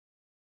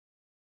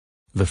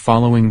The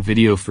following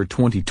video for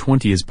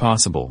 2020 is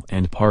possible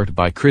and part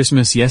by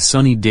Christmas Yes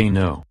Sunny Day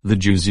No. The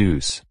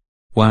ZhuZhus.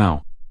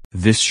 Wow.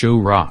 This show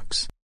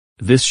rocks.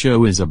 This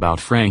show is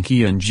about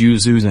Frankie and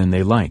ZhuZhus and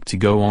they like to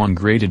go on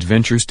great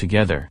adventures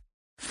together.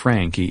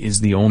 Frankie is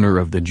the owner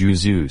of the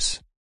ZhuZhus.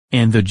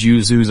 And the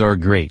ZhuZhus are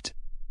great.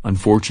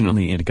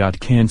 Unfortunately it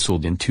got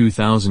cancelled in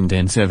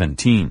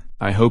 2017.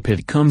 I hope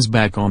it comes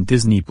back on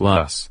Disney+.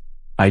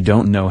 I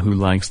don't know who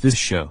likes this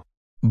show.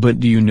 But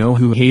do you know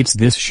who hates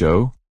this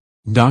show?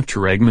 Dr.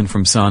 Eggman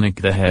from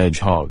Sonic the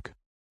Hedgehog.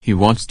 He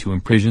wants to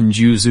imprison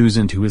ZhuZhus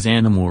into his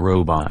animal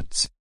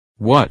robots.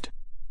 What?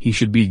 He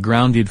should be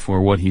grounded for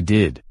what he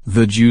did.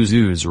 The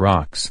ZhuZhus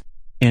rocks.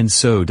 And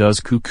so does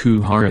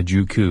Cuckoo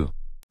Harajuku.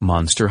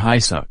 Monster High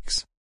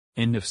sucks.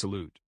 End of salute.